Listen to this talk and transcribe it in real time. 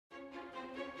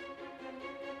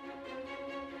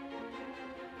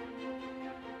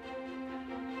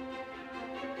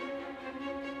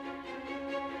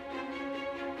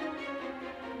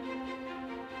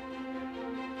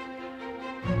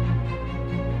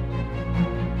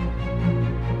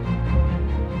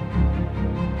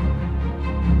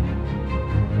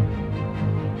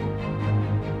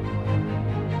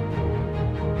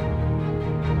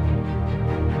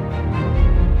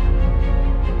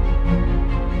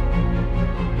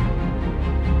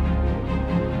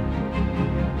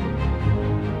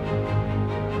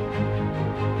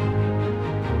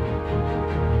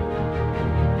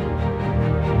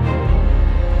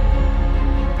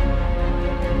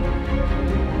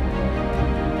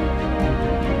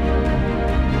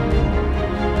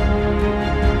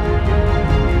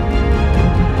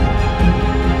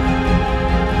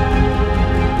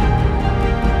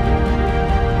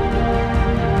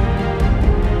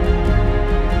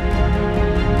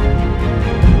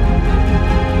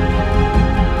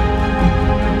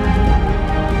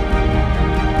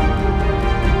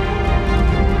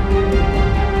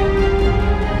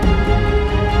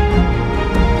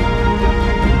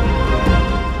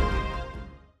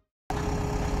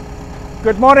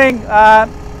Good morning, my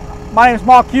name is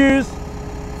Mark Hughes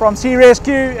from Sea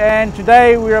Rescue, and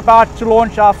today we're about to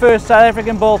launch our first South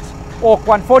African built Ork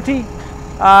 140,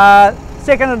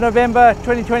 2nd of November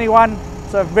 2021.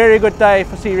 It's a very good day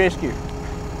for Sea Rescue.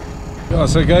 Yeah,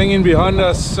 so going in behind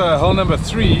us, hull number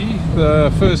 3,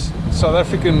 the first South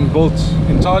African built,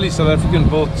 entirely South African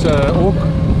built Ork.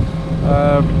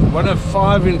 One of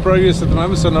 5 in progress at the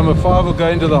moment, so number 5 will go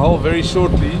into the hull very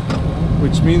shortly,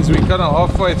 which means we're kind of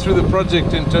halfway through the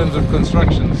project in terms of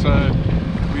construction. So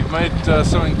we've made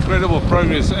some incredible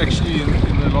progress actually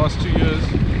in the last 2 years.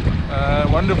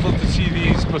 Wonderful to see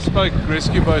these bespoke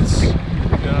rescue boats,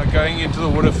 going into the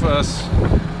water for us.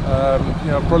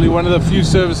 Probably one of the few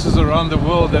services around the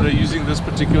world that are using this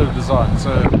particular design.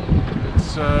 So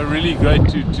it's really great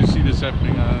to see this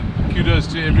happening. Kudos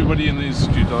to everybody in the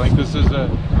institute. I think this is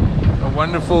a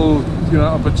wonderful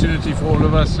opportunity for all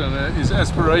of us, and is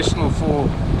aspirational for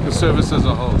the service as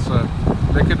a whole. So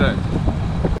lekker day.